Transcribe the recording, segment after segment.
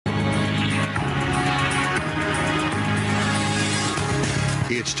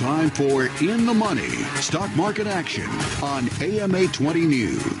It's time for In the Money, Stock Market Action on AM 820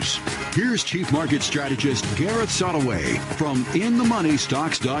 News. Here's Chief Market Strategist Gareth Soloway from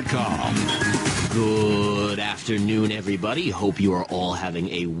InTheMoneyStocks.com. Good afternoon, everybody. Hope you are all having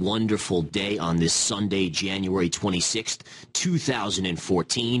a wonderful day on this Sunday, January 26th,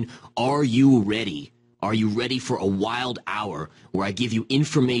 2014. Are you ready? Are you ready for a wild hour where I give you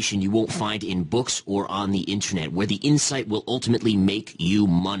information you won't find in books or on the internet, where the insight will ultimately make you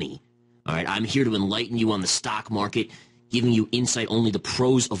money? All right, I'm here to enlighten you on the stock market, giving you insight only the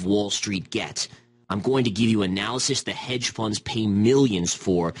pros of Wall Street get. I'm going to give you analysis the hedge funds pay millions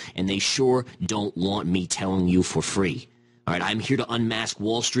for, and they sure don't want me telling you for free. All right, I'm here to unmask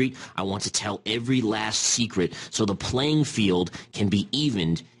Wall Street. I want to tell every last secret so the playing field can be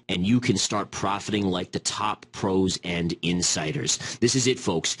evened and you can start profiting like the top pros and insiders. This is it,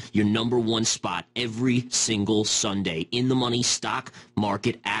 folks. Your number one spot every single Sunday. In the money stock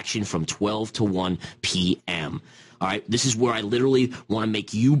market action from 12 to 1 p.m. All right, this is where I literally want to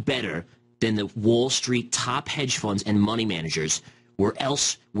make you better than the Wall Street top hedge funds and money managers.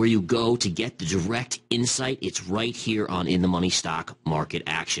 Where you go to get the direct insight, it's right here on In the Money Stock Market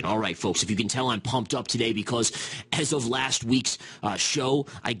Action. All right, folks, if you can tell, I'm pumped up today because as of last week's show,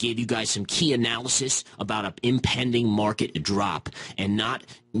 I gave you guys some key analysis about an impending market drop. And not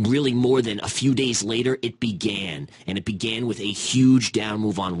really more than a few days later, it began. And it began with a huge down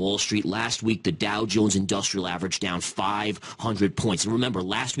move on Wall Street. Last week, the Dow Jones Industrial Average down 500 points. And remember,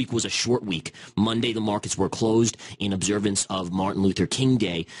 last week was a short week. Monday, the markets were closed in observance of Martin Luther King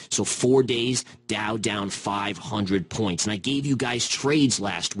Day. So 4 days, Dow down 500 points. And I gave you guys trades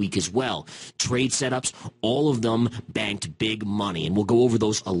last week as well. Trade setups, all of them banked big money. And we'll go over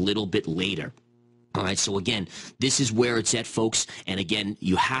those a little bit later. All right, so again, this is where it's at, folks. And again,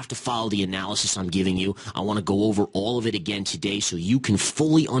 you have to follow the analysis I'm giving you. I want to go over all of it again today so you can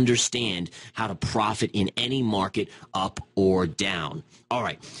fully understand how to profit in any market, up or down. All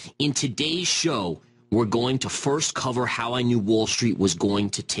right, in today's show, we're going to first cover how I knew Wall Street was going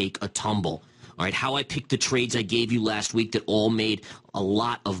to take a tumble. All right, how I picked the trades I gave you last week that all made a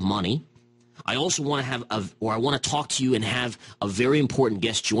lot of money. I also want to I want to talk to you and have a very important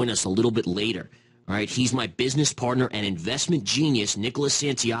guest join us a little bit later. All right, he's my business partner and investment genius, Nicholas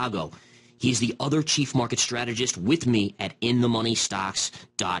Santiago. He's the other chief market strategist with me at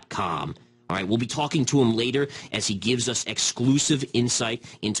InTheMoneyStocks.com. All right, we'll be talking to him later as he gives us exclusive insight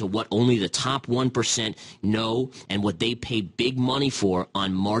into what only the top 1% know and what they pay big money for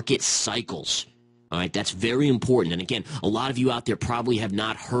on market cycles. All right, that's very important. And again, a lot of you out there probably have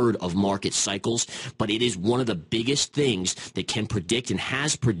not heard of market cycles, but it is one of the biggest things that can predict and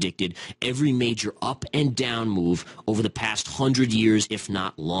has predicted every major up and down move over the past 100 years, if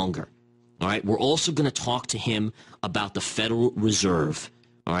not longer. All right, we're also going to talk to him about the Federal Reserve.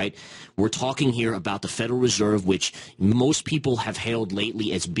 All right, we're talking here about the Federal Reserve, which most people have hailed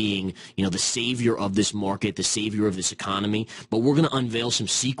lately as being, the savior of this market, the savior of this economy. But we're going to unveil some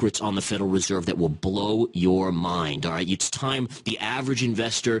secrets on the Federal Reserve that will blow your mind. All right, it's time the average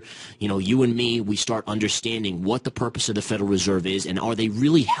investor, you and me, we start understanding what the purpose of the Federal Reserve is, and are they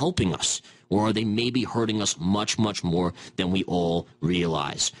really helping us? Or are they maybe hurting us much, much more than we all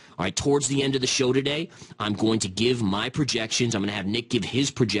realize? All right, towards the end of the show today, I'm going to give my projections. I'm going to have Nick give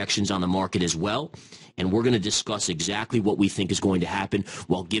his projections on the market as well. And we're going to discuss exactly what we think is going to happen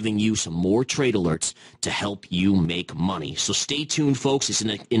while giving you some more trade alerts to help you make money. So stay tuned, folks. It's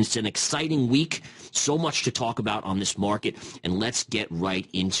an exciting week. So much to talk about on this market. And let's get right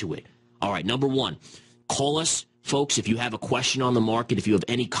into it. All right, number one, call us. Folks, if you have a question on the market, if you have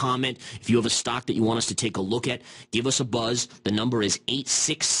any comment, if you have a stock that you want us to take a look at, give us a buzz. The number is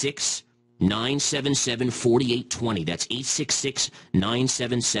 866-977-4820. That's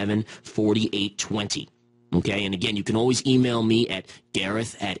 866-977-4820. Okay, and again, you can always email me at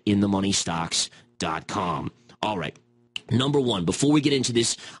Gareth@InTheMoneyStocks.com. All right. Number one, before we get into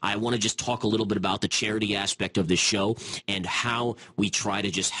this, I want to just talk a little bit about the charity aspect of this show and how we try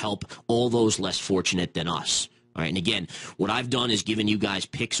to just help all those less fortunate than us. All right, and again, what I've done is given you guys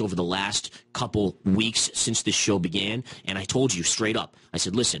picks over the last couple weeks since this show began, and I told you straight up, I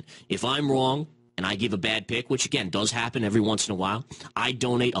said, listen, if I'm wrong and I give a bad pick, which again does happen every once in a while, I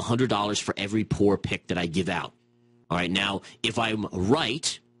donate $100 for every poor pick that I give out. All right, now, if I'm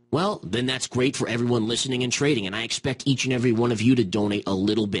right, well, then that's great for everyone listening and trading, and I expect each and every one of you to donate a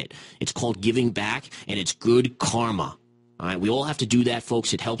little bit. It's called giving back, and it's good karma. All right, we all have to do that,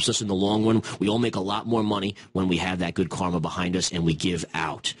 folks. It helps us in the long run. We all make a lot more money when we have that good karma behind us and we give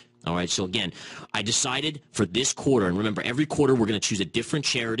out. All right, so again, I decided for this quarter, and remember, every quarter we're going to choose a different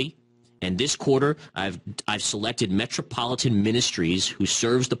charity, And this quarter, I've selected Metropolitan Ministries, who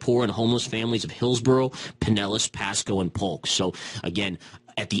serves the poor and homeless families of Hillsborough, Pinellas, Pasco, and Polk. So, again,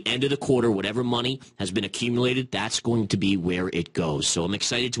 at the end of the quarter, whatever money has been accumulated, that's going to be where it goes. So I'm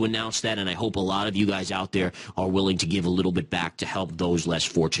excited to announce that, and I hope a lot of you guys out there are willing to give a little bit back to help those less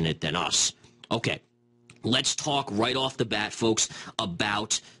fortunate than us. Okay, let's talk right off the bat, folks,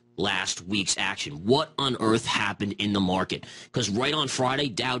 about last week's action. What on earth happened in the market? Because right on Friday,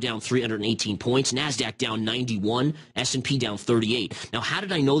 Dow down 318 points, NASDAQ down 91, S&P down 38. Now, how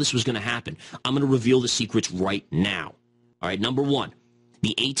did I know this was going to happen? I'm going to reveal the secrets right now. All right, number one,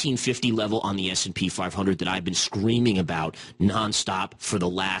 the 1850 level on the S&P 500 that I've been screaming about nonstop for the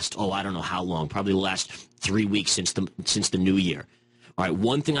last, I don't know how long, probably the last 3 weeks since the new year. All right,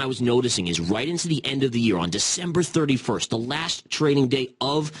 one thing I was noticing is right into the end of the year, on December 31st, the last trading day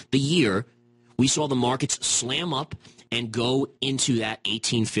of the year, we saw the markets slam up and go into that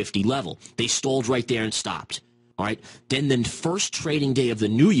 1850 level. They stalled right there and stopped. All right, then the first trading day of the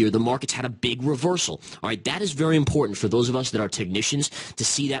new year, the markets had a big reversal. All right, that is very important for those of us that are technicians to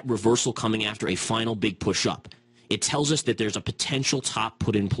see that reversal coming after a final big push up. It tells us that there's a potential top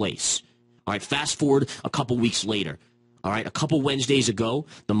put in place. All right, fast forward a couple weeks later. All right, a couple Wednesdays ago,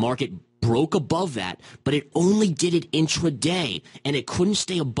 the market broke above that, but it only did it intraday, and it couldn't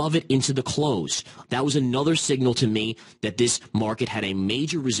stay above it into the close. That was another signal to me that this market had a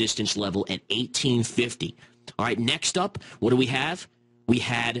major resistance level at 1850. All right, next up, what do we have? We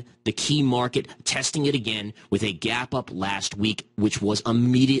had the key market testing it again with a gap up last week, which was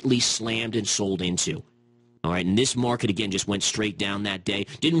immediately slammed and sold into. All right, and this market, again, just went straight down that day.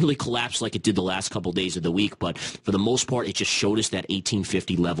 Didn't really collapse like it did the last couple days of the week, but for the most part, it just showed us that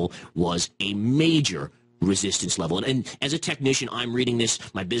 1850 level was a major resistance level. And as a technician, I'm reading this.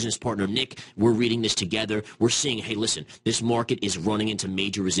 My business partner, Nick, we're reading this together. We're seeing, hey, listen, this market is running into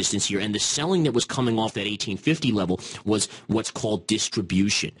major resistance here. And the selling that was coming off that 1850 level was what's called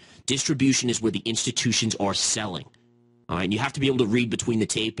distribution. Distribution is where the institutions are selling. All right, and you have to be able to read between the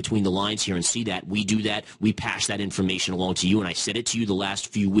tape, between the lines here and see that. We do that. We pass that information along to you, and I said it to you the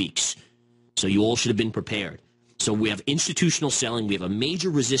last few weeks. So you all should have been prepared. So we have institutional selling. We have a major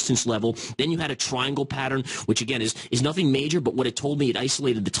resistance level. Then you had a triangle pattern, which, again, is nothing major, but what it told me, it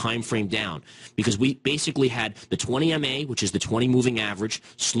isolated the time frame down. Because we basically had the 20 MA, which is the 20 moving average,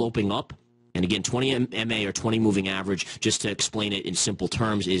 sloping up. And again, 20 MA or 20 moving average, just to explain it in simple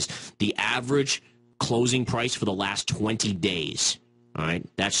terms, is the average closing price for the last 20 days. All right,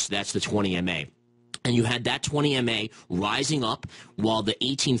 that's the 20 MA. And you had that 20 MA rising up while the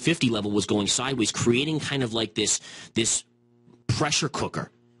 1850 level was going sideways, creating kind of like this pressure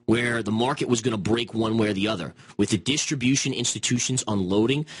cooker where the market was going to break one way or the other. With the distribution institutions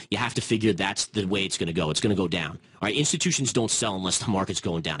unloading, you have to figure that's the way it's going to go. It's going to go down. All right, institutions don't sell unless the market's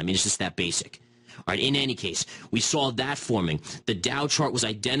going down. I mean, it's just that basic. All right, in any case, we saw that forming. The Dow chart was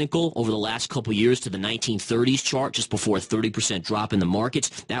identical over the last couple years to the 1930s chart, just before a 30% drop in the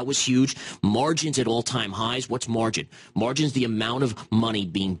markets. That was huge. Margins at all-time highs. What's margin? Margin's the amount of money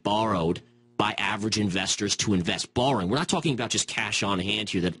being borrowed by average investors to invest. Borrowing. We're not talking about just cash on hand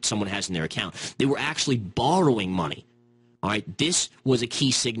here that someone has in their account. They were actually borrowing money. All right, this was a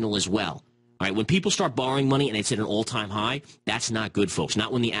key signal as well. All right, when people start borrowing money and it's at an all-time high, that's not good, folks.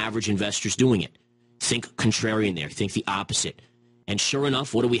 Not when the average investor's doing it. Think contrarian there. Think the opposite. And sure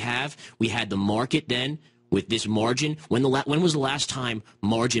enough, what do we have? We had the market then with this margin. When was the last time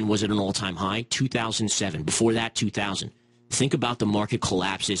margin was at an all-time high? 2007. Before that, 2000. Think about the market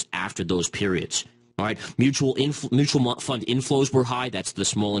collapses after those periods. All right, mutual fund inflows were high. That's the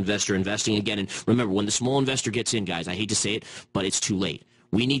small investor investing again. And remember, when the small investor gets in, guys, I hate to say it, but it's too late.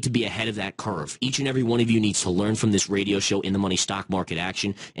 We need to be ahead of that curve. Each and every one of you needs to learn from this radio show, In the Money Stock Market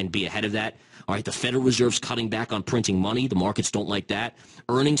Action, and be ahead of that. All right, the Federal Reserve's cutting back on printing money. The markets don't like that.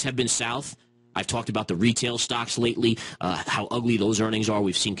 Earnings have been south. I've talked about the retail stocks lately, how ugly those earnings are.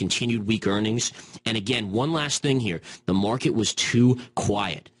 We've seen continued weak earnings. And again, one last thing here. The market was too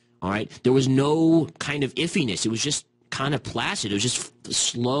quiet. All right, there was no kind of iffiness. It was just kind of placid. It was just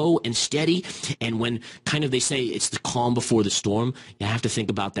slow and steady. And when kind of they say it's the calm before the storm, you have to think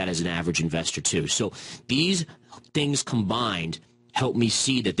about that as an average investor too. So these things combined helped me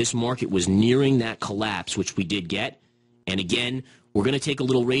see that this market was nearing that collapse, which we did get. And again, we're going to take a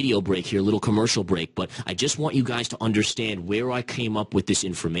little radio break here, a little commercial break, but I just want you guys to understand where I came up with this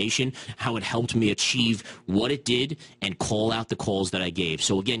information, how it helped me achieve what it did, and call out the calls that I gave.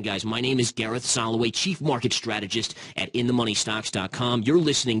 So again, guys, my name is Gareth Soloway, Chief Market Strategist at InTheMoneyStocks.com. You're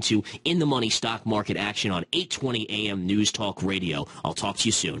listening to In the Money Stock Market Action on 820 AM News Talk Radio. I'll talk to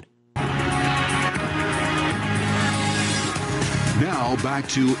you soon. Now back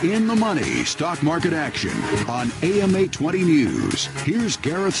to In the Money Stock Market Action on AM 820 News. Here's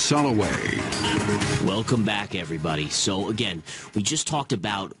Gareth Soloway. Welcome back, everybody. So again, we just talked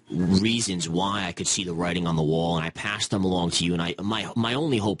about reasons why I could see the writing on the wall, and I passed them along to you. And my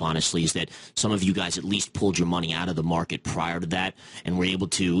only hope, honestly, is that some of you guys at least pulled your money out of the market prior to that, and were able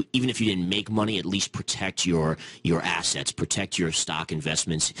to, even if you didn't make money, at least protect your assets, protect your stock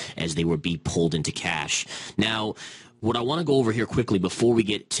investments as they were being pulled into cash. Now, what I want to go over here quickly before we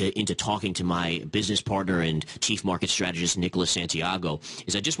get into talking to my business partner and chief market strategist, Nicholas Santiago,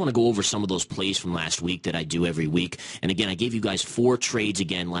 is I just want to go over some of those plays from last week that I do every week. And again, I gave you guys 4 trades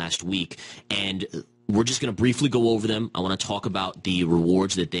again last week, and we're just going to briefly go over them. I want to talk about the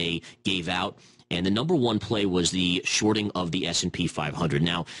rewards that they gave out. And the number one play was the shorting of the S&P 500.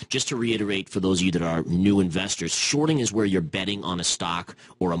 Now, just to reiterate for those of you that are new investors, shorting is where you're betting on a stock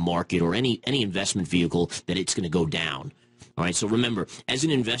or a market or any investment vehicle that it's going to go down. All right, so remember, as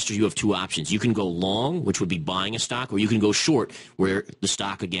an investor, you have 2 options. You can go long, which would be buying a stock, or you can go short, where the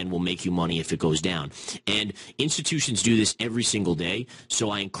stock, again, will make you money if it goes down. And institutions do this every single day, so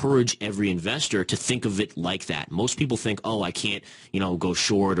I encourage every investor to think of it like that. Most people think, oh, I can't, go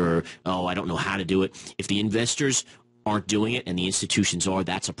short, or, oh, I don't know how to do it. If the investors aren't doing it and the institutions are,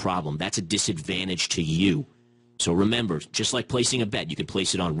 that's a problem. That's a disadvantage to you. So remember, just like placing a bet, you can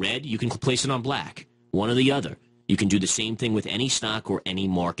place it on red, you can place it on black, one or the other. You can do the same thing with any stock or any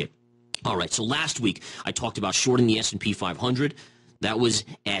market. All right, so last week I talked about shorting the S&P 500. That was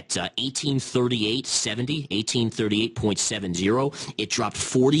at 1838.70, 1838.70. It dropped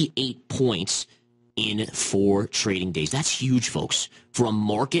 48 points in 4 trading days. That's huge, folks. For a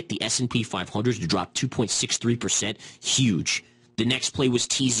market, the S&P 500 to drop 2.63%, huge. The next play was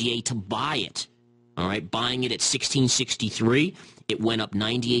TZA to buy it. All right, buying it at 1663, it went up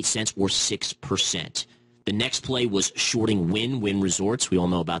 98 cents or 6%. The next play was shorting Wynn Resorts. We all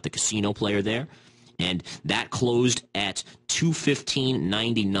know about the casino player there. And that closed at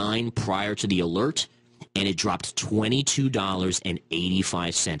 $215.99 prior to the alert, and it dropped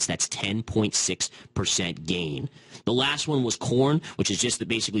 $22.85. That's 10.6% gain. The last one was corn, which is just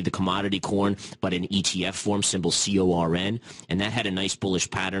basically the commodity corn, but in ETF form, symbol CORN, and that had a nice bullish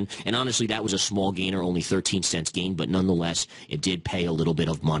pattern. And honestly, that was a small gainer, only 13 cents gain, but nonetheless, it did pay a little bit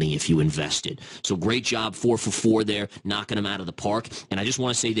of money if you invested. So great job, 4 for 4 there, knocking them out of the park. And I just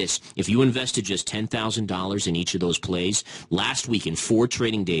want to say this, if you invested just $10,000 in each of those plays, last week in 4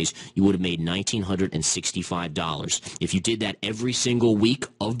 trading days, you would have made $1,965. If you did that every single week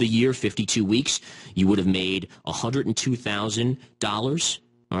of the year, 52 weeks, you would have made $102,000.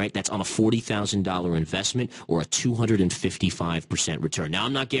 All right, that's on a $40,000 investment or a 255% return. Now,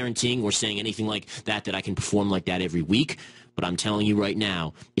 I'm not guaranteeing or saying anything like that I can perform like that every week, but I'm telling you right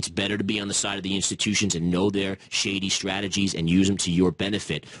now, it's better to be on the side of the institutions and know their shady strategies and use them to your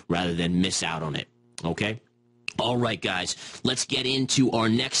benefit rather than miss out on it, okay? All right, guys, let's get into our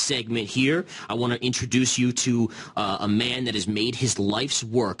next segment here. I want to introduce you to a man that has made his life's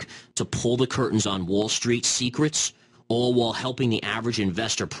work to pull the curtains on Wall Street secrets, all while helping the average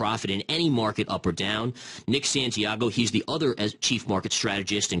investor profit in any market up or down. Nick Santiago, he's the other chief market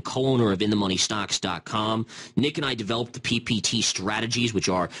strategist and co-owner of InTheMoneyStocks.com. Nick and I developed the PPT strategies, which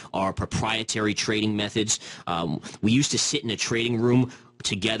are our proprietary trading methods. We used to sit in a trading room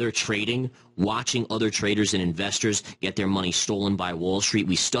together trading, watching other traders and investors get their money stolen by Wall Street.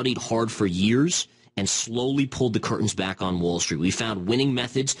 We studied hard for years and slowly pulled the curtains back on Wall Street. We found winning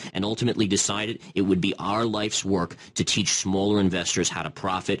methods and ultimately decided it would be our life's work to teach smaller investors how to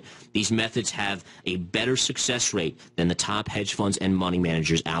profit. These methods have a better success rate than the top hedge funds and money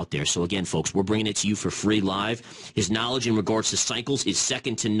managers out there. So again, folks, we're bringing it to you for free live. His knowledge in regards to cycles is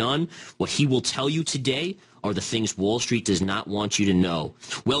second to none. What he will tell you today are the things Wall Street does not want you to know.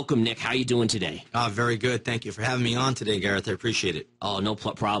 Welcome, Nick. How are you doing today? Very good. Thank you for having me on today, Gareth. I appreciate it. Oh, no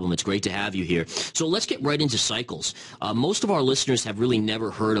problem. It's great to have you here. So let's get right into cycles. Most of our listeners have really never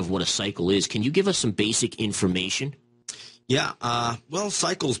heard of what a cycle is. Can you give us some basic information? Yeah. Well,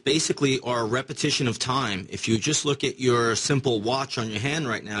 cycles basically are a repetition of time. If you just look at your simple watch on your hand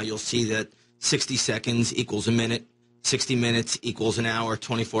right now, you'll see that 60 seconds equals a minute, 60 minutes equals an hour,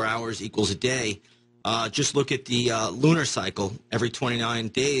 24 hours equals a day. Just look at the lunar cycle. Every 29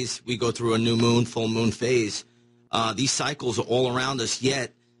 days, we go through a new moon, full moon phase. These cycles are all around us,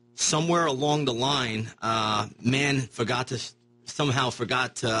 yet somewhere along the line, man somehow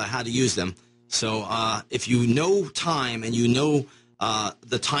forgot how to use them. So if you know time and you know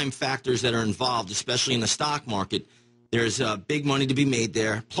the time factors that are involved, especially in the stock market, there's big money to be made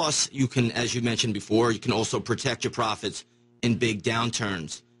there. Plus, you can, as you mentioned before, you can also protect your profits in big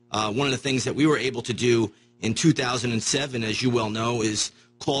downturns. One of the things that we were able to do in 2007, as you well know, is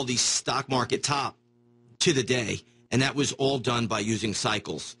called the stock market top to the day, and that was all done by using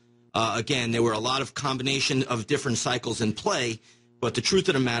cycles. Again, there were a lot of combination of different cycles in play, but the truth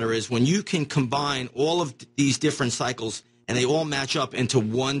of the matter is when you can combine all of these different cycles and they all match up into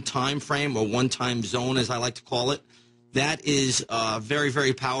one time frame or one time zone, as I like to call it, that is very,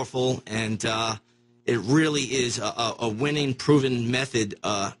 very powerful, and it really is a winning, proven method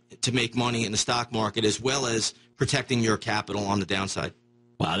to make money in the stock market, as well as protecting your capital on the downside.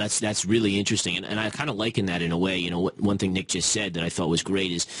 Wow, that's really interesting, and I kind of liken that in a way. One thing Nick just said that I thought was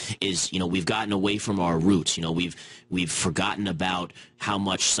great is we've gotten away from our roots. We've forgotten about how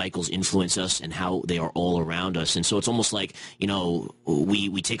much cycles influence us and how they are all around us, and so it's almost like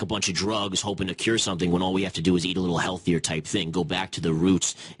we take a bunch of drugs hoping to cure something when all we have to do is eat a little healthier type thing. Go back to the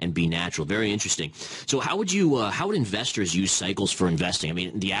roots and be natural. Very interesting. So how would investors use cycles for investing? I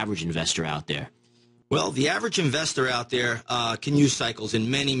mean, the average investor out there. Well, the average investor out there can use cycles in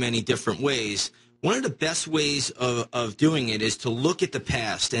many, many different ways. One of the best ways of doing it is to look at the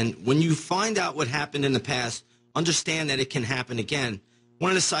past. And when you find out what happened in the past, understand that it can happen again.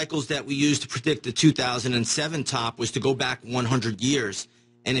 One of the cycles that we used to predict the 2007 top was to go back 100 years.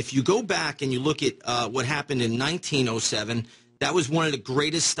 And if you go back and you look at what happened in 1907, that was one of the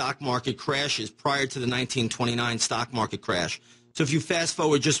greatest stock market crashes prior to the 1929 stock market crash. So if you fast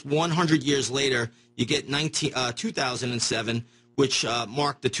forward just 100 years later, you get 2007, which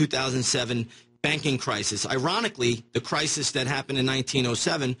marked the 2007 banking crisis. Ironically, the crisis that happened in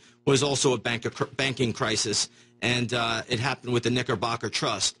 1907 was also a banking crisis, and it happened with the Knickerbocker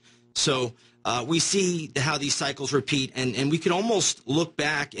Trust. So we see how these cycles repeat, and we can almost look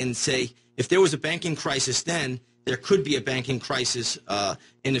back and say, if there was a banking crisis then, there could be a banking crisis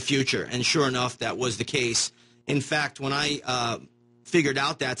in the future. And sure enough, that was the case. In fact, when I figured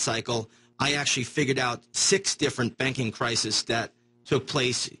out that cycle, I actually figured out 6 different banking crises that took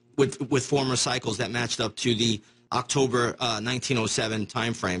place with former cycles that matched up to the October 1907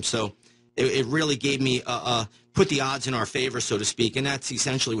 timeframe. So it really gave me put the odds in our favor, so to speak, and that's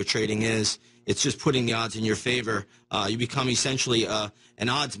essentially what trading is. It's just putting the odds in your favor. You become essentially an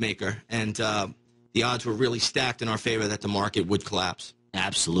odds maker, and the odds were really stacked in our favor that the market would collapse.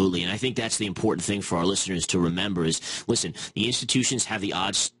 Absolutely, and I think that's the important thing for our listeners to remember is, listen, the institutions have the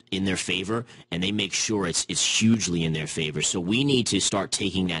odds in their favor, and they make sure it's hugely in their favor. So we need to start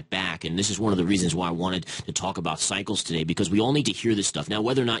taking that back, and this is one of the reasons why I wanted to talk about cycles today, because we all need to hear this stuff. Now,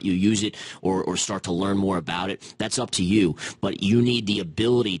 whether or not you use it or start to learn more about it, that's up to you, but you need the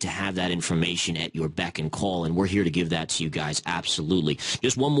ability to have that information at your beck and call, and we're here to give that to you guys, absolutely.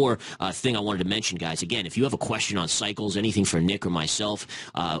 Just one more thing I wanted to mention, guys. Again, if you have a question on cycles, anything for Nick or myself,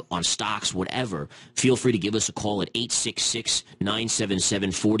 on stocks, whatever, feel free to give us a call at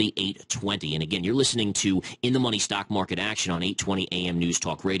 866-977-4820. And again, you're listening to In the Money Stock Market Action on 820 AM News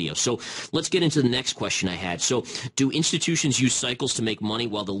Talk Radio. So let's get into the next question I had. So do institutions use cycles to make money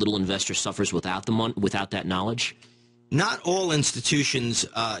while the little investor suffers without that knowledge? Not all institutions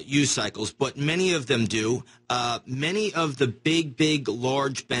use cycles, but many of them do. Many of the big,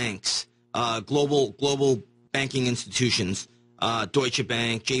 large banks, global banking institutions, Deutsche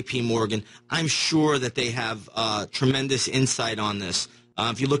Bank, J.P. Morgan, I'm sure that they have tremendous insight on this.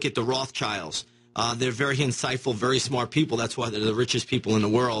 If you look at the Rothschilds, they're very insightful, very smart people. That's why they're the richest people in the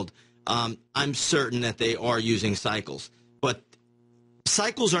world. I'm certain that they are using cycles. But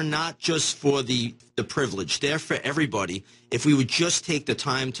cycles are not just for the privileged. They're for everybody. If we would just take the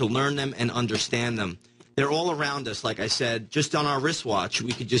time to learn them and understand them. They're all around us, like I said. Just on our wristwatch,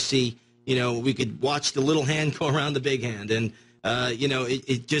 we could just see, we could watch the little hand go around the big hand. And,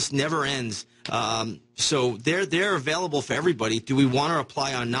 it just never ends. So they're available for everybody. Do we want to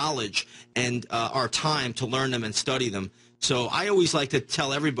apply our knowledge and our time to learn them and study them? So I always like to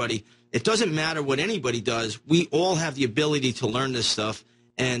tell everybody, it doesn't matter what anybody does. We all have the ability to learn this stuff.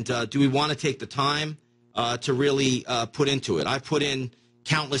 And do we want to take the time to really put into it? I put in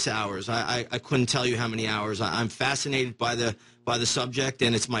countless hours. I couldn't tell you how many hours. I'm fascinated by the subject,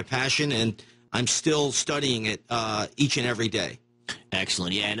 and it's my passion, and I'm still studying it each and every day.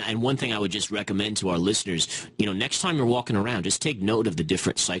 Excellent. Yeah, and one thing I would just recommend to our listeners, next time you're walking around, just take note of the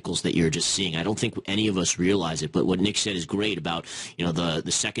different cycles that you're just seeing. I don't think any of us realize it, but what Nick said is great about, the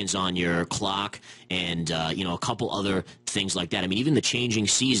seconds on your clock and, a couple other things like that. I mean, even the changing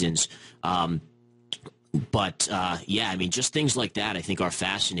seasons. Just things like that I think are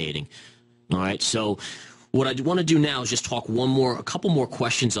fascinating. All right, so what I want to do now is just talk a couple more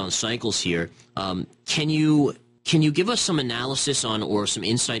questions on cycles here. Can you give us some analysis on or some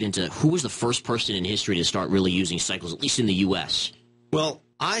insight into who was the first person in history to start really using cycles, at least in the U.S.? Well,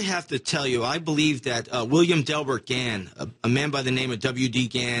 I have to tell you, I believe that William Delbert Gann, a man by the name of W.D.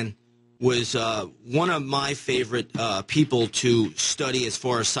 Gann, was one of my favorite people to study as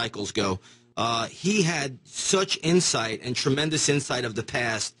far as cycles go. He had such insight and tremendous insight of the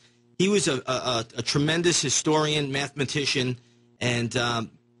past. He was a tremendous historian, mathematician, and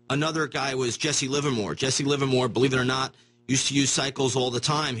another guy was Jesse Livermore. Jesse Livermore, believe it or not, used to use cycles all the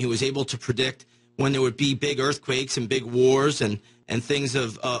time. He was able to predict when there would be big earthquakes and big wars and things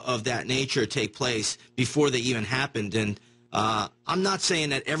of that nature take place before they even happened. And I'm not saying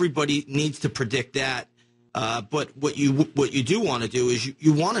that everybody needs to predict that, but what you do want to do is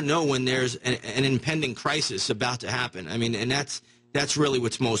you want to know when there's an impending crisis about to happen. I mean, and that's really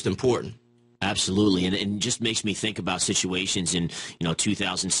what's most important. Absolutely, and it just makes me think about situations in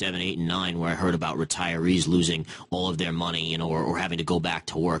 2007, 8, and 9 where I heard about retirees losing all of their money, or having to go back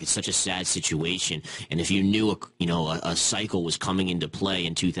to work. It's such a sad situation, and if you knew a cycle was coming into play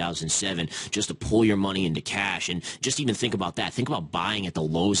in 2007, just to pull your money into cash, and just even think about that. Think about buying at the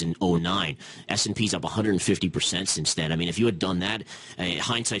lows in 09. S&P's up 150% since then. I mean, if you had done that,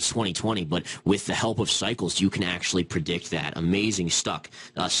 hindsight's 20/20, but with the help of cycles, you can actually predict that. Amazing stuff.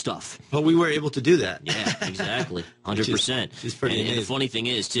 Well, we were able to do that. Yeah, exactly. 100%. It's pretty amazing. And the funny thing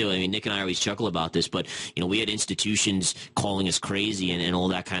is, too, I mean, Nick and I always chuckle about this, but, we had institutions calling us crazy and all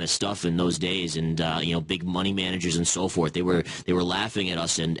that kind of stuff in those days, and, big money managers and so forth. They were laughing at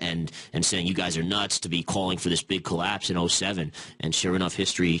us and saying, you guys are nuts to be calling for this big collapse in 07. And sure enough,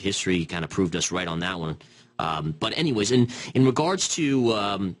 history kind of proved us right on that one. But anyways, in regards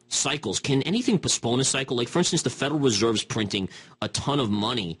to cycles, can anything postpone a cycle? Like, for instance, the Federal Reserve's printing a ton of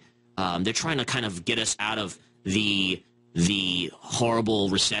money. They're trying to kind of get us out of the horrible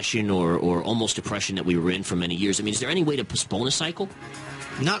recession or almost depression that we were in for many years. I mean, is there any way to postpone a cycle?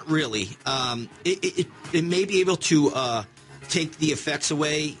 Not really. It may be able to take the effects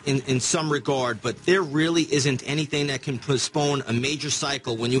away in some regard, but there really isn't anything that can postpone a major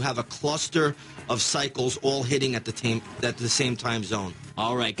cycle when you have a cluster of cycles all hitting at the same time zone.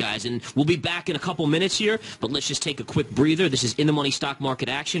 All right, guys, and we'll be back in a couple minutes here, but let's just take a quick breather. This is In the Money Stock Market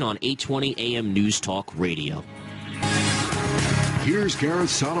Action on 820 AM News Talk Radio. Here's Gareth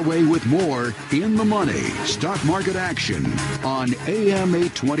Soloway with more In the Money Stock Market Action on AM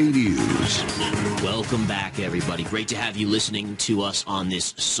 820 News. Welcome back, everybody. Great to have you listening to us on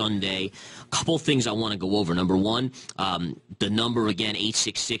this Sunday. A couple things I want to go over. Number one, the number again,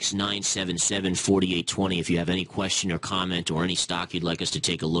 866-977-4820. If you have any question or comment or any stock you'd like us to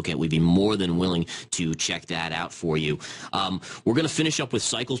take a look at, we'd be more than willing to check that out for you. We're going to finish up with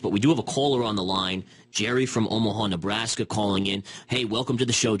cycles, but we do have a caller on the line, Jerry from Omaha, Nebraska, calling in. Hey, welcome to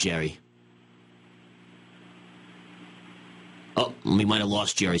the show, Jerry. Oh, we might have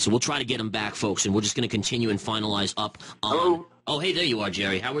lost Jerry, so we'll try to get him back, folks, and we're just going to continue and finalize up on... Hello? Oh, hey, there you are,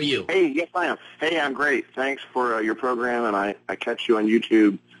 Jerry. How are you? Hey, yes, I am. Hey, I'm great. Thanks for your program, and I catch you on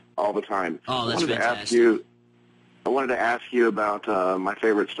YouTube all the time. Oh, that's fantastic. I wanted to ask you about my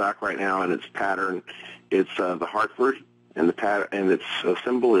favorite stock right now and its pattern. It's the Hartford, and its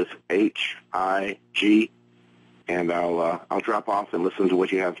symbol is HIG. And I'll drop off and listen to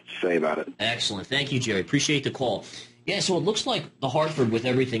what you have to say about it. Excellent. Thank you, Jerry. Appreciate the call. Yeah, so it looks like the Hartford, with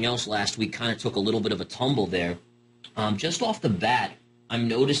everything else last week, kind of took a little bit of a tumble there. Just off the bat, I'm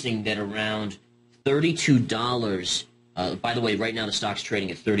noticing that around $32, by the way, right now the stock's trading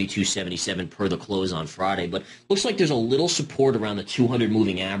at $32.77 per the close on Friday, but looks like there's a little support around the 200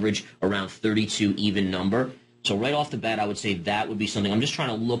 moving average, around 32 even number. So right off the bat, I would say that would be something. I'm just trying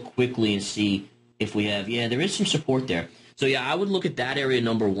to look quickly and see if we have, yeah, there is some support there. So, yeah, I would look at that area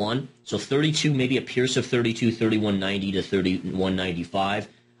number one. So 32, maybe a pierce of 32, 31.90 to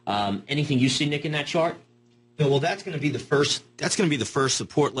 31.95. Anything you see, Nick, in that chart? Yeah, well, that's going to be the first. That's going to be the first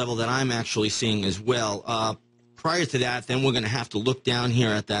support level that I'm actually seeing as well. Prior to that, then we're going to have to look down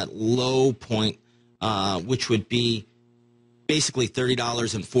here at that low point, which would be basically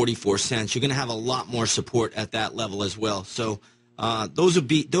 $30.44. You're going to have a lot more support at that level as well. So those would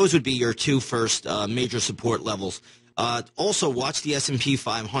be your two first major support levels. Also, watch the S&P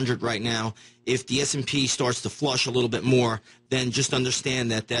 500 right now. If the S&P starts to flush a little bit more, then just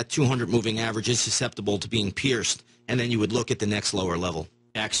understand that 200 moving average is susceptible to being pierced, and then you would look at the next lower level.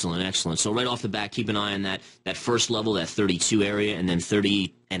 Excellent, excellent. So right off the bat, keep an eye on that first level, that 32 area, and then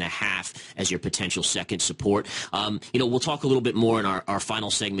 30 1.5 as your potential second support. We'll talk a little bit more in our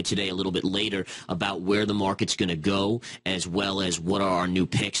final segment today, a little bit later, about where the market's going to go, as well as what are our new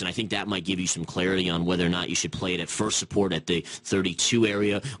picks. And I think that might give you some clarity on whether or not you should play it at first support at the 32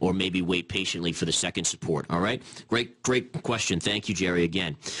 area, or maybe wait patiently for the second support. All right? Great question. Thank you, Jerry,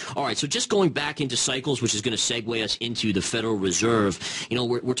 again. All right, so just going back into cycles, which is going to segue us into the Federal Reserve.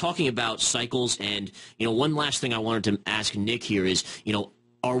 We're talking about cycles, and, one last thing I wanted to ask Nick here is,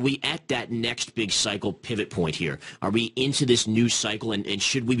 are we at that next big cycle pivot point here? Are we into this new cycle, and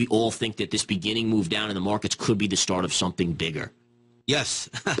should we all think that this beginning move down in the markets could be the start of something bigger? Yes.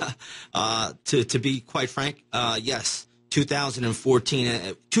 To be quite frank, yes.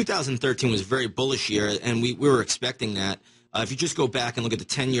 2013 was a very bullish year, and we were expecting that. If you just go back and look at the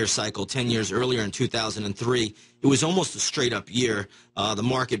 10-year cycle, 10 years earlier in 2003, it was almost a straight-up year. The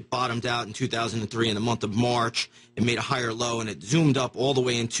market bottomed out in 2003 in the month of March. It made a higher low, and it zoomed up all the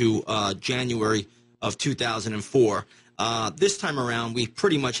way into January of 2004. This time around, we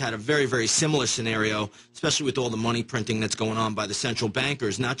pretty much had a very, very similar scenario, especially with all the money printing that's going on by the central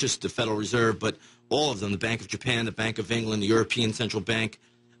bankers, not just the Federal Reserve, but all of them, the Bank of Japan, the Bank of England, the European Central Bank.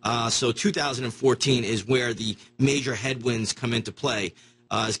 So 2014 is where the major headwinds come into play.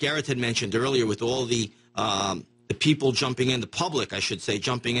 As Gareth had mentioned earlier, with all the people jumping in, the public, I should say,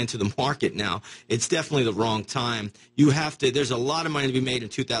 jumping into the market now, it's definitely the wrong time. There's a lot of money to be made in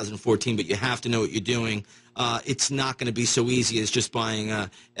 2014, but you have to know what you're doing. It's not going to be so easy as just buying a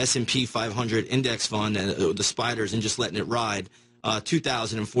S&P 500 index fund and the spiders and just letting it ride.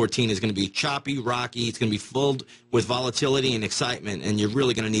 2014 is going to be choppy, rocky. It's going to be filled with volatility and excitement, and you're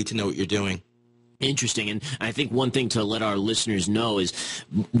really going to need to know what you're doing. Interesting, and I think one thing to let our listeners know is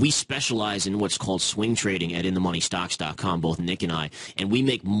we specialize in what's called swing trading at InTheMoneyStocks.com, both Nick and I, and we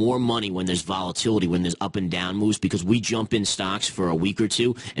make more money when there's volatility, when there's up and down moves, because we jump in stocks for a week or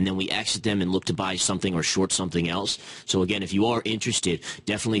two, and then we exit them and look to buy something or short something else. So again, if you are interested,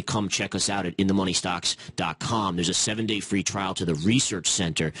 definitely come check us out at InTheMoneyStocks.com. There's a 7-day free trial to the Research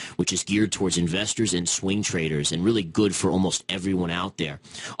Center, which is geared towards investors and swing traders, and really good for almost everyone out there.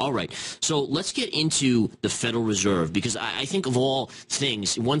 All right, so let's get into the Federal Reserve, because I think of all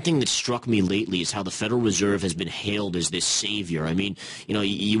things, one thing that struck me lately is how the Federal Reserve has been hailed as this savior. I mean,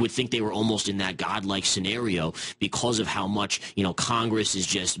 you would think they were almost in that godlike scenario because of how much, Congress is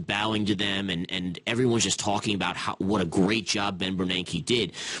just bowing to them, and everyone's just talking about what a great job Ben Bernanke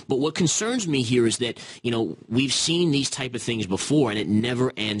did. But what concerns me here is that, we've seen these type of things before, and it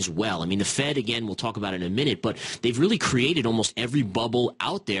never ends well. I mean, the Fed, again, we'll talk about it in a minute, but they've really created almost every bubble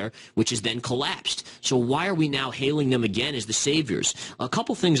out there, which has then collapsed. So why are we now hailing them again as the saviors? A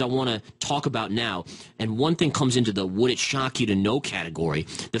couple things I want to talk about now, and one thing comes into the would it shock you to know category.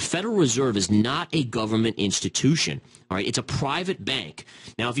 The Federal Reserve is not a government institution. All right, it's a private bank.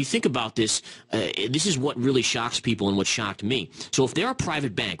 Now, if you think about this, this is what really shocks people and what shocked me. So if they're a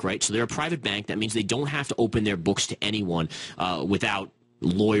private bank, right, so they're a private bank, that means they don't have to open their books to anyone without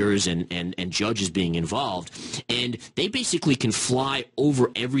lawyers and judges being involved, and they basically can fly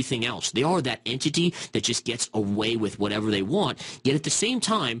over everything else. They are that entity that just gets away with whatever they want, yet at the same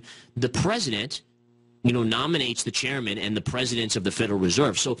time, the president nominates the chairman and the presidents of the Federal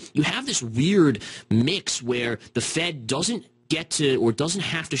Reserve. So you have this weird mix where the Fed doesn't get to or doesn't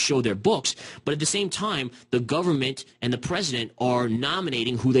have to show their books, but at the same time, the government and the president are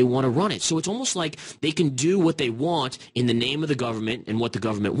nominating who they want to run it. So it's almost like they can do what they want in the name of the government and what the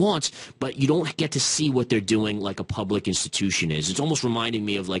government wants, but you don't get to see what they're doing like a public institution is. It's almost reminding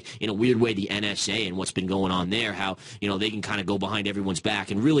me of, like, in a weird way, the NSA and what's been going on there, how, they can kind of go behind everyone's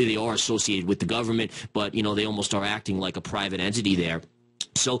back, and really they are associated with the government, but, they almost are acting like a private entity there.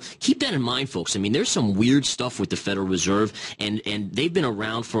 So keep that in mind, folks. I mean, there's some weird stuff with the Federal Reserve, and they've been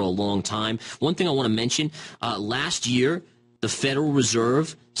around for a long time. One thing I want to mention, last year, the Federal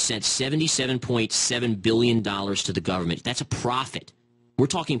Reserve sent $77.7 billion to the government. That's a profit. We're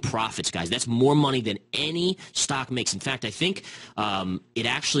talking profits, guys. That's more money than any stock makes. In fact, I think it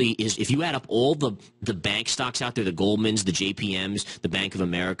actually is, if you add up all the bank stocks out there, the Goldmans, the JPMs, the Bank of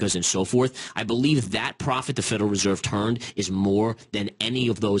Americas, and so forth, I believe that profit the Federal Reserve turned is more than any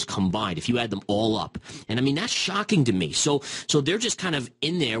of those combined, if you add them all up. And, I mean, that's shocking to me. So they're just kind of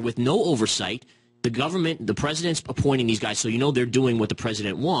in there with no oversight. The government, the president's appointing these guys, so they're doing what the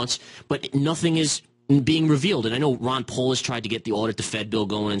president wants, but nothing is being revealed. And I know Ron Paul has tried to get the audit the Fed bill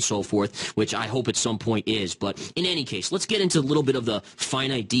going and so forth, which I hope at some point is. But in any case, let's get into a little bit of the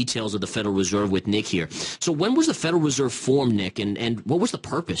finite details of the Federal Reserve with Nick here. So when was the Federal Reserve formed, Nick, and what was the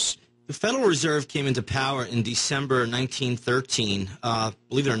purpose? The Federal Reserve came into power in December 1913.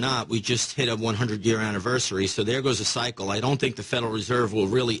 Believe it or not, we just hit a 100-year anniversary, so there goes a cycle. I don't think the Federal Reserve will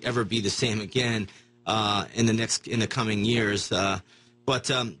really ever be the same again in the coming years. But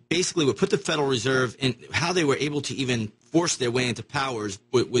basically, what put the Federal Reserve in, how they were able to even force their way into power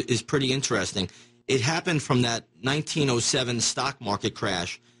is pretty interesting. It happened from that 1907 stock market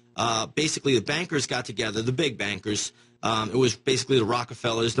crash. Basically, the bankers got together, the big bankers. It was basically the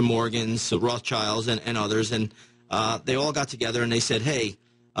Rockefellers, the Morgans, the Rothschilds, and others, and they all got together and they said, "Hey,"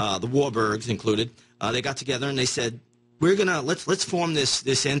 the Warburgs included. They got together and they said, "We're gonna let's form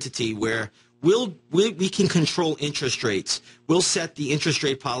this entity where we can control interest rates. We'll set the interest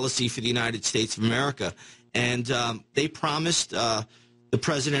rate policy for the United States of America." And they promised the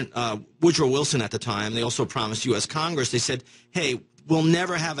president, Woodrow Wilson at the time. They also promised U.S. Congress. They said, "Hey, we'll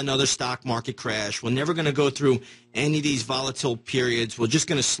never have another stock market crash. We're never going to go through any of these volatile periods. We're just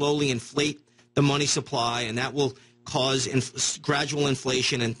going to slowly inflate the money supply, and that will cause gradual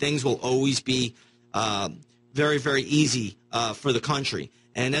inflation, and things will always be very, very easy for the country."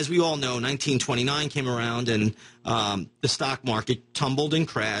 And as we all know, 1929 came around, and the stock market tumbled and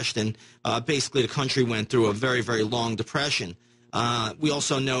crashed, and basically the country went through a very, very long depression. We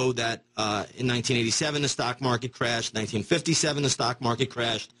also know that in 1987 the stock market crashed, 1957 the stock market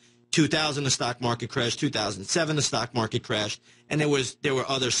crashed, 2000 the stock market crashed, 2007 the stock market crashed, and there were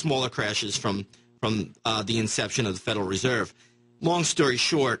other smaller crashes from the inception of the Federal Reserve. Long story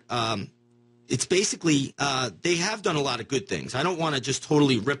short, it's basically they have done a lot of good things. I don't want to just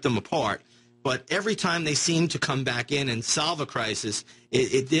totally rip them apart, but every time they seem to come back in and solve a crisis,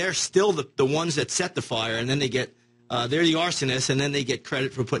 they're still the ones that set the fire, and then they get they're the arsonists, and then they get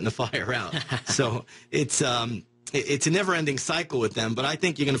credit for putting the fire out. So it's a never-ending cycle with them. But I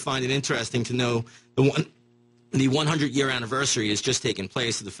think you're going to find it interesting to know the 100-year anniversary has just taken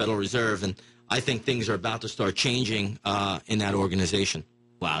place of the Federal Reserve, and I think things are about to start changing in that organization.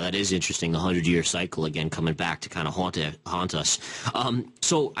 Wow, that is interesting, the 100-year cycle again coming back to kind of haunt us.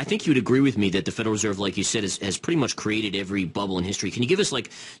 So I think you would agree with me that the Federal Reserve, like you said, has pretty much created every bubble in history. Can you give us,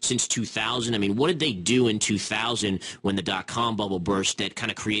 like, since 2000, I mean, what did they do in 2000 when the dot-com bubble burst that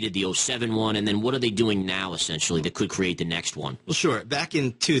kind of created the 07 one, and then what are they doing now, essentially, that could create the next one? Well, sure. Back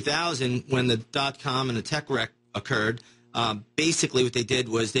in 2000, when the dot-com and the tech wreck occurred, basically what they did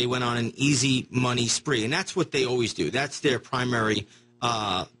was they went on an easy money spree, and that's what they always do. That's their primary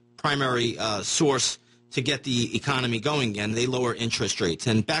source to get the economy going again. They lower interest rates.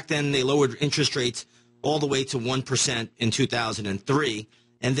 And back then they lowered interest rates all the way to 1% in 2003.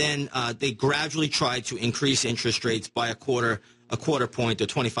 And then they gradually tried to increase interest rates by a quarter point or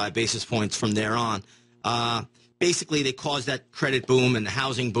 25 basis points from there on. Basically, they caused that credit boom and the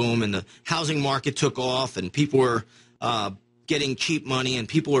housing boom, and the housing market took off, and people were getting cheap money, and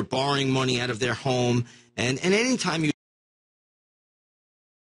people were borrowing money out of their home. And anytime you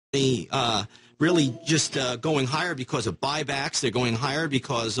really just going higher because of buybacks. They're going higher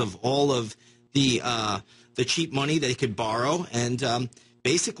because of all of the cheap money they could borrow. And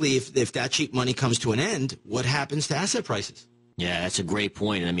basically, if that cheap money comes to an end, what happens to asset prices? Yeah, that's a great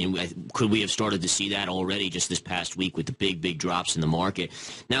point. I mean, could we have started to see that already just this past week with the big drops in the market?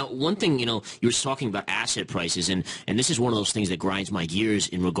 Now, one thing, you were talking about asset prices, and this is one of those things that grinds my gears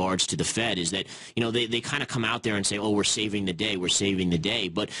in regards to the Fed, is that, they kind of come out there and say, oh, we're saving the day.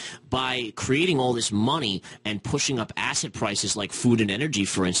 But by creating all this money and pushing up asset prices like food and energy,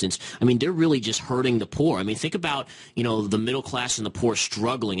 for instance, I mean, they're really just hurting the poor. I mean, think about, the middle class and the poor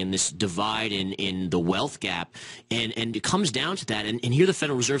struggling in this divide in the wealth gap, and it comes down to that, and here the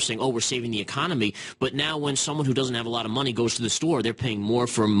Federal Reserve saying, oh, we're saving the economy, but now when someone who doesn't have a lot of money goes to the store, they're paying more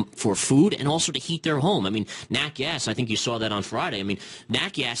for food and also to heat their home. I mean, nat gas, I think you saw that on Friday. I mean,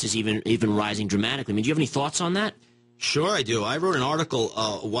 nat gas is even rising dramatically. I mean, do you have any thoughts on that? Sure, I do. I wrote an article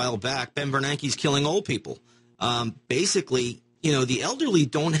a while back, Ben Bernanke's killing old people. Basically, the elderly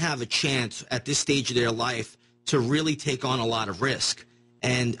don't have a chance at this stage of their life to really take on a lot of risk.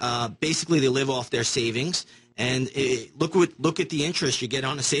 And basically, they live off their savings. And look at the interest you get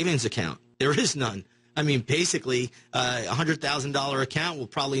on a savings account. There is none. I mean, basically, a $100,000 account will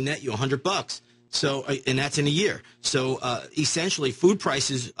probably net you $100. So, and that's in a year. So, essentially, food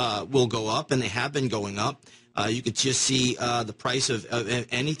prices will go up, and they have been going up. You could just see the price of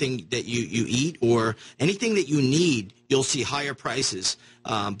anything that you eat or anything that you need, you'll see higher prices.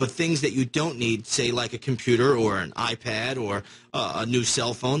 But things that you don't need, say like a computer or an iPad or a new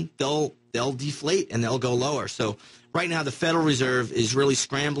cell phone, they'll deflate and they'll go lower. So right now the Federal Reserve is really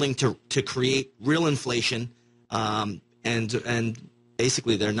scrambling to create real inflation, and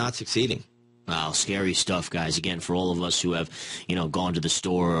basically they're not succeeding. Wow, scary stuff, guys. Again, for all of us who have, gone to the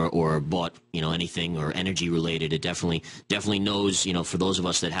store or bought, anything or energy related, it definitely knows, for those of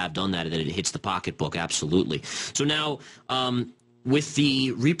us that have done that it hits the pocketbook. Absolutely. So now, with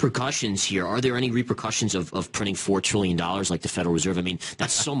the repercussions here, are there any repercussions of printing $4 trillion like the Federal Reserve? I mean,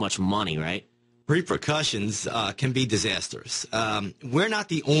 that's so much money, right? Repercussions can be disastrous. We're not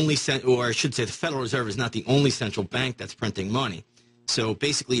the only, or I should say the Federal Reserve is not the only central bank that's printing money. So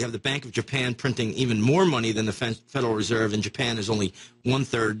basically you have the Bank of Japan printing even more money than the Federal Reserve, and Japan is only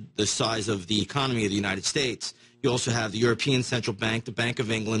one-third the size of the economy of the United States. You also have the European Central Bank, the Bank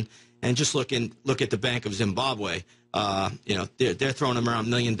of England, and just look at the Bank of Zimbabwe. They're throwing them around $1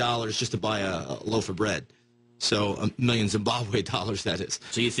 million just to buy a loaf of bread. So $1 million Zimbabwe dollars, that is.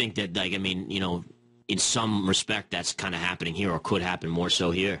 So you think that, in some respect, that's kind of happening here, or could happen more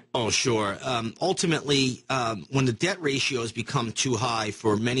so here? Oh, sure. Ultimately, when the debt ratios become too high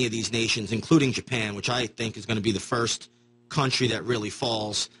for many of these nations, including Japan, which I think is going to be the first country that really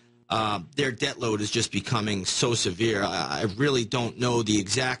falls, their debt load is just becoming so severe. I really don't know the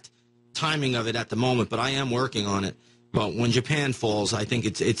exact timing of it at the moment, but I am working on it. But when Japan falls, I think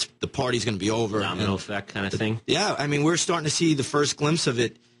it's the party's going to be over. Domino effect kind of thing? Yeah, I mean, we're starting to see the first glimpse of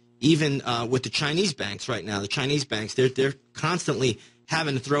it even with the Chinese banks right now. The Chinese banks, they're constantly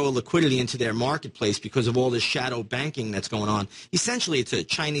having to throw liquidity into their marketplace because of all this shadow banking that's going on. Essentially, it's a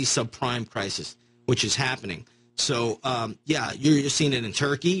Chinese subprime crisis, which is happening. So, yeah, you're seeing it in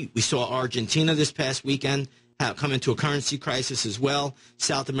Turkey. We saw Argentina this past weekend come into a currency crisis as well.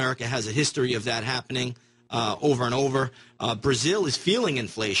 South America has a history of that happening over and over. Brazil is feeling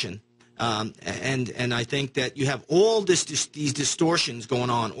inflation. And I think that you have all these distortions going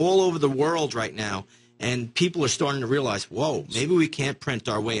on all over the world right now, and people are starting to realize, whoa, maybe we can't print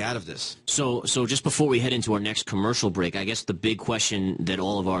our way out of this. So just before we head into our next commercial break, I guess the big question that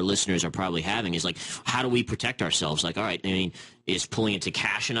all of our listeners are probably having is, how do we protect ourselves? All right, is pulling into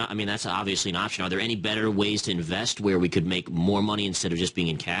cash enough? That's obviously an option. Are there any better ways to invest where we could make more money instead of just being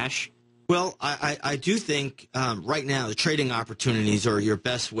in cash? Well, I do think right now the trading opportunities are your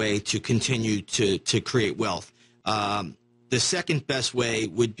best way to continue to create wealth. The second best way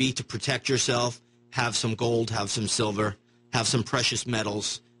would be to protect yourself, have some gold, have some silver, have some precious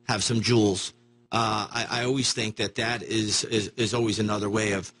metals, have some jewels. I always think that is always another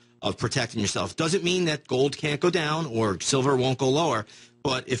way of protecting yourself. Doesn't mean that gold can't go down or silver won't go lower,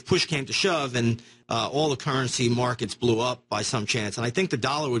 but if push came to shove and all the currency markets blew up by some chance, and I think the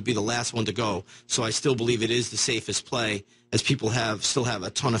dollar would be the last one to go, so I still believe it is the safest play, as people still have a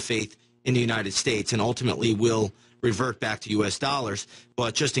ton of faith in the United States and ultimately will revert back to U.S. dollars.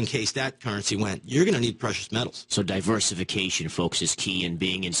 But just in case that currency went, you're going to need precious metals. So diversification, folks, is key, in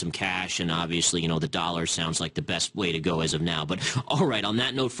being in some cash. And obviously, the dollar sounds like the best way to go as of now. But all right, on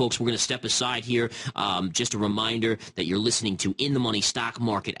that note, folks, we're going to step aside here. Just a reminder that you're listening to In the Money Stock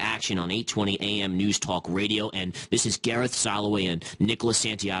Market Action on 820 AM News Talk Radio. And this is Gareth, Soloway, and Nicholas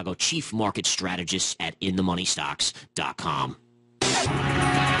Santiago, Chief Market Strategists at InTheMoneyStocks.com.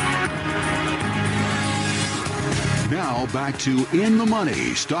 Now back to In the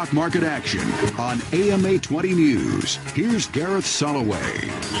Money Stock Market Action on AMA 20 News. Here's Gareth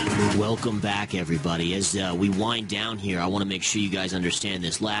Soloway. Welcome back, everybody. As we wind down here, I want to make sure you guys understand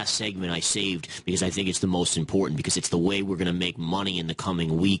this last segment I saved because I think it's the most important, because it's the way we're going to make money in the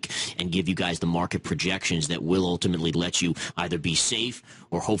coming week and give you guys the market projections that will ultimately let you either be safe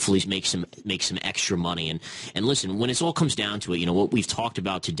or hopefully make some extra money. And listen, when it all comes down to it, what we've talked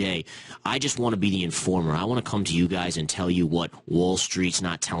about today, I just want to be the informer. I want to come to you guys and tell you what Wall Street's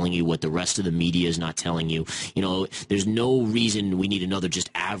not telling you, what the rest of the media is not telling you. There's no reason we need another just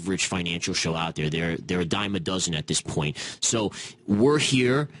average financial show out there. They're a dime a dozen at this point. So we're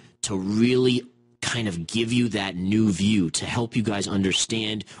here to really kind of give you that new view, to help you guys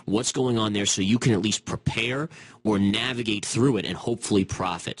understand what's going on there so you can at least prepare or navigate through it and hopefully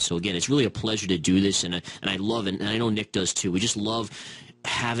profit. So again, it's really a pleasure to do this, and I love it, and I know Nick does too. We just love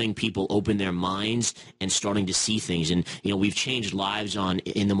having people open their minds and starting to see things. And, we've changed lives on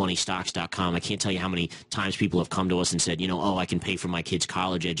InTheMoneyStocks.com. I can't tell you how many times people have come to us and said, oh, I can pay for my kid's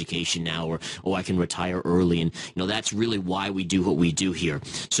college education now, or, oh, I can retire early. And, that's really why we do what we do here.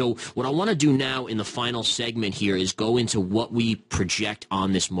 So what I want to do now in the final segment here is go into what we project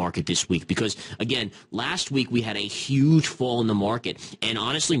on this market this week. Because, again, last week we had a huge fall in the market. And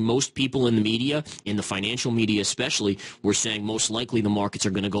honestly, most people in the media, in the financial media especially, were saying most likely the market markets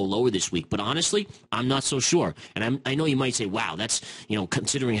are going to go lower this week. But honestly, I'm not so sure. And I know you might say, wow, that's,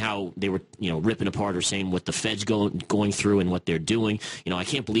 considering how they were, ripping apart or saying what the Fed's going through and what they're doing, I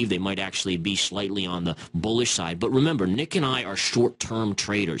can't believe they might actually be slightly on the bullish side. But remember, Nick and I are short-term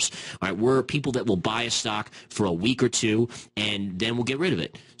traders. All right, we're people that will buy a stock for a week or two, and then we'll get rid of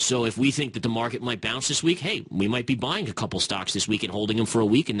it. So if we think that the market might bounce this week, hey, we might be buying a couple stocks this week and holding them for a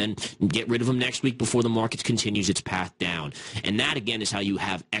week and then get rid of them next week before the market continues its path down. And that, again, is how you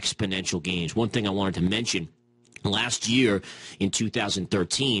have exponential gains. One thing I wanted to mention, last year, in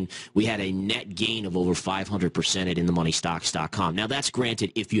 2013, we had a net gain of over 500% at InTheMoneyStocks.com. Now, that's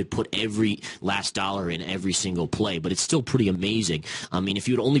granted if you had put every last dollar in every single play, but it's still pretty amazing. I mean, if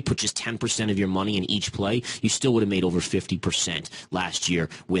you had only put just 10% of your money in each play, you still would have made over 50% last year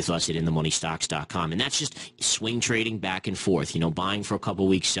with us at InTheMoneyStocks.com. And that's just swing trading back and forth, buying for a couple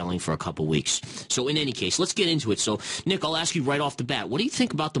weeks, selling for a couple weeks. So in any case, let's get into it. So, Nick, I'll ask you right off the bat, what do you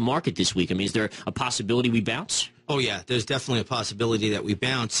think about the market this week? I mean, is there a possibility we bounce? Oh, yeah, there's definitely a possibility that we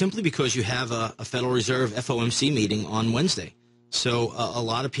bounce simply because you have a Federal Reserve FOMC meeting on Wednesday. So a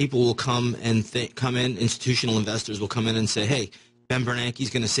lot of people will come in, institutional investors will come in and say, hey, Ben Bernanke's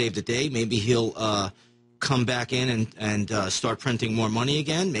going to save the day. Maybe he'll come back in and start printing more money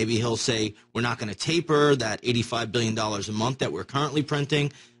again. Maybe he'll say we're not going to taper that $85 billion a month that we're currently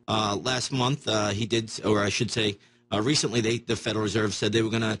printing. Last month he did, or I should say recently the Federal Reserve said they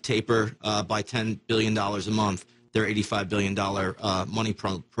were going to taper by $10 billion a month their $85 billion money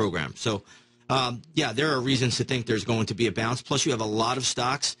program. So, yeah, there are reasons to think there's going to be a bounce. Plus, you have a lot of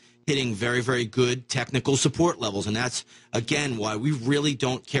stocks hitting very, very good technical support levels. And that's, again, why we really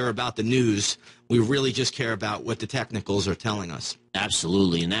don't care about the news. We really just care about what the technicals are telling us.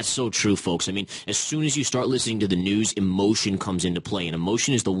 Absolutely, and that's so true, folks. I mean, as soon as you start listening to the news, emotion comes into play, and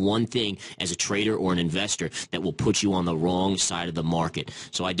emotion is the one thing as a trader or an investor that will put you on the wrong side of the market.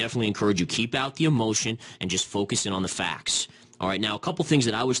 So I definitely encourage you, keep out the emotion and just focus in on the facts. All right, now a couple things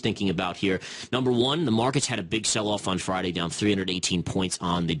that I was thinking about here. Number one, the markets had a big sell-off on Friday, down 318 points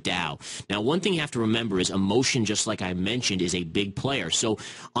on the Dow. Now, one thing you have to remember is emotion, just like I mentioned, is a big player. So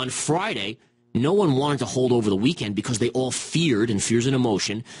on Friday, no one wanted to hold over the weekend because they all feared, and fear's an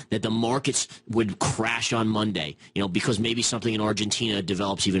emotion, that the markets would crash on Monday, because maybe something in Argentina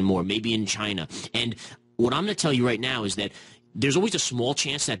develops even more, maybe in China. And what I'm going to tell you right now is that there's always a small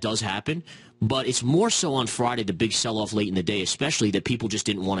chance that does happen, but it's more so on Friday, the big sell-off late in the day, especially that people just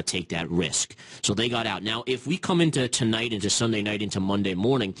didn't want to take that risk. So they got out. Now, if we come into tonight, into Sunday night, into Monday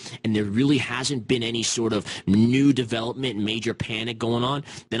morning, and there really hasn't been any sort of new development, major panic going on,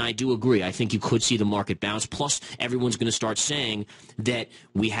 then I do agree. I think you could see the market bounce. Plus, everyone's going to start saying that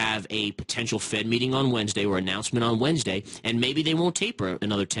we have a potential Fed meeting on Wednesday or announcement on Wednesday, and maybe they won't taper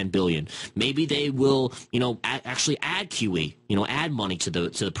another $10 billion. Maybe they will, actually add QE, add money to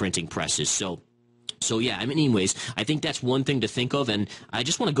the printing presses. So yeah, I mean, anyways, I think that's one thing to think of, and I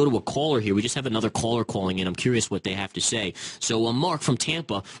just want to go to a caller here. We just have another caller calling in. I'm curious what they have to say. So, Mark from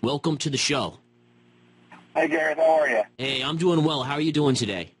Tampa, welcome to the show. Hey, Gareth, how are you? Hey, I'm doing well. How are you doing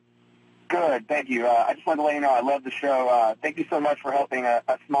today? Good, thank you. I just wanted to let you know I love the show. Thank you so much for helping us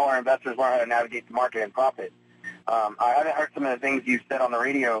smaller investors learn how to navigate the market and profit. I haven't heard some of the things you've said on the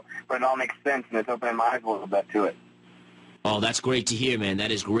radio, but it all makes sense, and it's opening my eyes a little bit to it. Oh, that's great to hear, man. That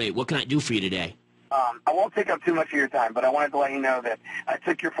is great. What can I do for you today? I won't take up too much of your time, but I wanted to let you know that I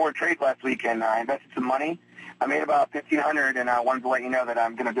took your 4 trades last week and I invested some money. I made about $1,500, and I wanted to let you know that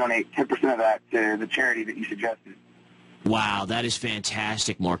I'm going to donate 10% of that to the charity that you suggested. Wow, that is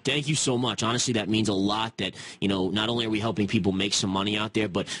fantastic, Mark. Thank you so much. Honestly, that means a lot that, not only are we helping people make some money out there,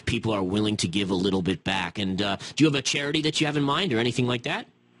 but people are willing to give a little bit back. And do you have a charity that you have in mind or anything like that?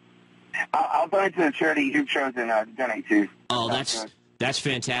 I'll donate to the charity you've chosen to donate to. Oh, that's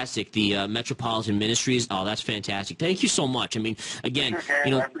fantastic. The Metropolitan Ministries. Oh, that's fantastic. Thank you so much. I mean, again, sure,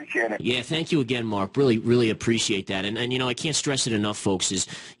 I appreciate it. Yeah, thank you again, Mark. Really, really appreciate that. And I can't stress it enough, folks, is,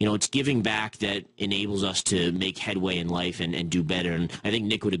 it's giving back that enables us to make headway in life and do better. And I think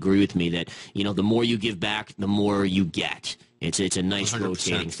Nick would agree with me that, the more you give back, the more you get. It's a nice 100%.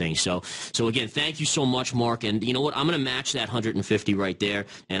 Rotating thing. So again, thank you so much, Mark. And you know what? I'm going to match that 150 right there,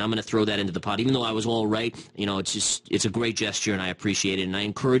 and I'm going to throw that into the pot. Even though I was all right, it's a great gesture, and I appreciate it. And I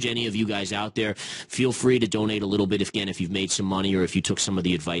encourage any of you guys out there, feel free to donate a little bit if you've made some money or if you took some of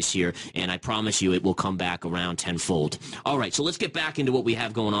the advice here. And I promise you, it will come back around tenfold. All right, so let's get back into what we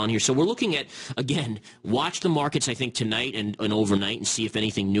have going on here. So we're looking at, again, watch the markets, I think, tonight and overnight, and see if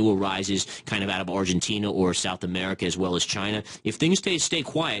anything new arises kind of out of Argentina or South America as well as China. China. If things stay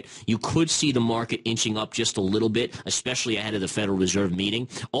quiet, you could see the market inching up just a little bit, especially ahead of the Federal Reserve meeting.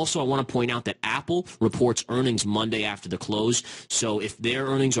 Also, I want to point out that Apple reports earnings Monday after the close. So if their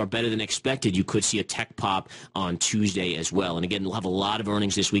earnings are better than expected, you could see a tech pop on Tuesday as well. And again, they'll have a lot of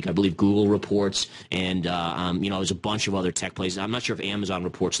earnings this week. I believe Google reports, and there's a bunch of other tech plays. I'm not sure if Amazon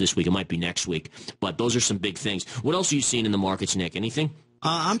reports this week. It might be next week. But those are some big things. What else are you seeing in the markets, Nick? Anything?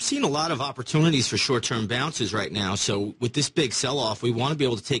 I'm seeing a lot of opportunities for short-term bounces right now. So with this big sell-off, we want to be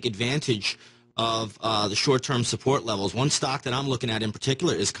able to take advantage of the short-term support levels. One stock that I'm looking at in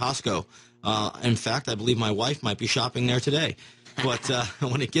particular is Costco. In fact, I believe my wife might be shopping there today. But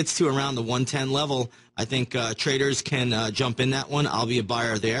when it gets to around the 110 level, I think traders can jump in that one. I'll be a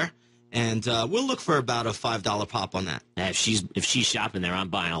buyer there. And we'll look for about a $5 pop on that. If she's shopping there, I'm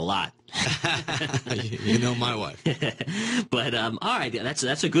buying a lot. You know my wife. But all right,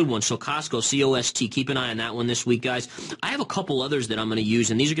 that's a good one. So Costco, C-O-S-T, keep an eye on that one this week, guys. I have a couple others that I'm going to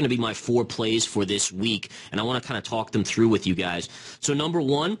use, and these are going to be my 4 plays for this week, and I want to kind of talk them through with you guys. So number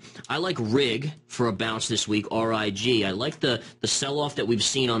 1, I like RIG for a bounce this week, R-I-G. I like the sell-off that we've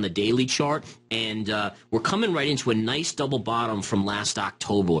seen on the daily chart, and we're coming right into a nice double bottom from last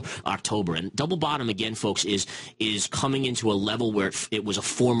October. And double bottom, again, folks, is coming into a level where it was a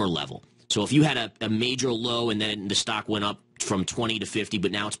former level. So if you had a major low and then the stock went up from 20 to 50,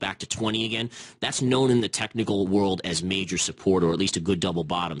 but now it's back to 20 again, that's known in the technical world as major support, or at least a good double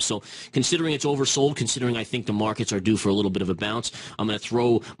bottom. So considering it's oversold, considering I think the markets are due for a little bit of a bounce, I'm going to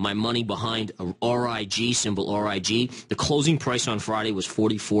throw my money behind RIG, symbol RIG. The closing price on Friday was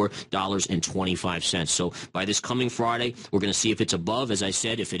 $44.25. So by this coming Friday, we're going to see if it's above. As I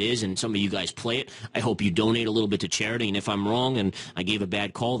said, if it is, and some of you guys play it, I hope you donate a little bit to charity. And if I'm wrong and I gave a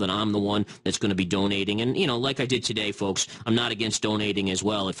bad call, then I'm the one that's going to be donating. And, like I did today, folks, I'm not against donating as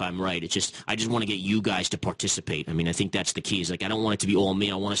well if I'm right. I just want to get you guys to participate. I mean, I think that's the key. I don't want it to be all me.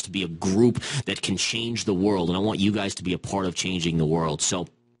 I want us to be a group that can change the world, and I want you guys to be a part of changing the world. So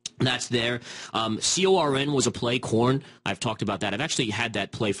that's there. CORN was a play, corn. I've talked about that. I've actually had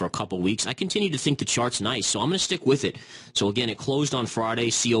that play for a couple weeks. I continue to think the chart's nice, so I'm going to stick with it. So again, it closed on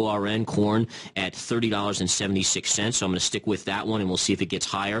Friday, CORN, corn, at $30.76. So I'm going to stick with that one, and we'll see if it gets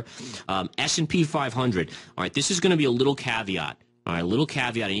higher. S&P 500. All right, this is going to be a little caveat. All right, a little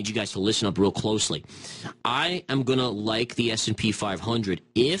caveat. I need you guys to listen up real closely. I am going to like the S&P 500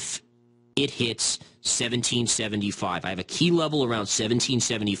 if it hits 1775. I have a key level around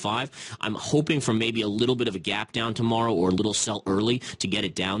 1775. I'm hoping for maybe a little bit of a gap down tomorrow or a little sell early to get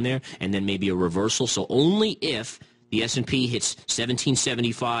it down there, and then maybe a reversal. So only if the S&P hits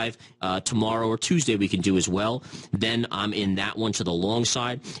 1775 tomorrow or Tuesday we can do as well. Then I'm in that one to the long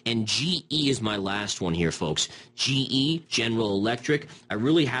side. And GE is my last one here, folks. GE, General Electric. I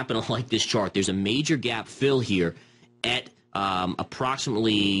really happen to like this chart. There's a major gap fill here at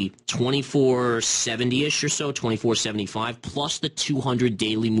approximately 2470-ish or so, 2475, plus the 200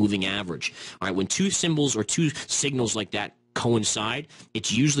 daily moving average. All right, when two symbols or two signals like that coincide,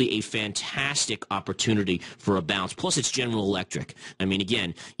 it's usually a fantastic opportunity for a bounce. Plus, it's General Electric. I mean,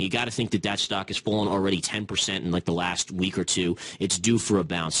 again, you got to think that stock has fallen already 10% in like the last week or two. It's due for a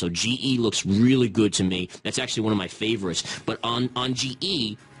bounce. So GE looks really good to me. That's actually one of my favorites. But on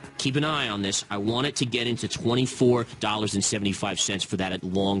GE, keep an eye on this. I want it to get into $24.75 for that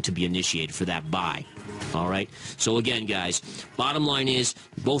long to be initiated, for that buy. All right? So again, guys, bottom line is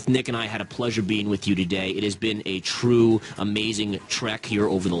both Nick and I had a pleasure being with you today. It has been a true, amazing trek here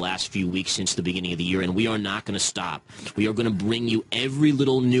over the last few weeks since the beginning of the year, and we are not going to stop. We are going to bring you every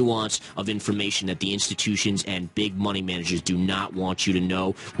little nuance of information that the institutions and big money managers do not want you to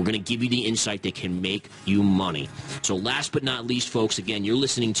know. We're going to give you the insight that can make you money. So last but not least, folks, again, you're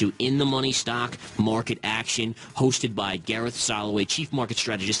listening to In the Money Stock Market Action, hosted by Gareth Soloway, Chief Market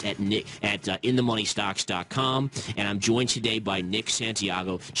Strategist at InTheMoneyStocks.com, and I'm joined today by Nick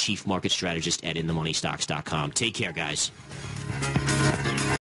Santiago, Chief Market Strategist at InTheMoneyStocks.com. Take care, guys.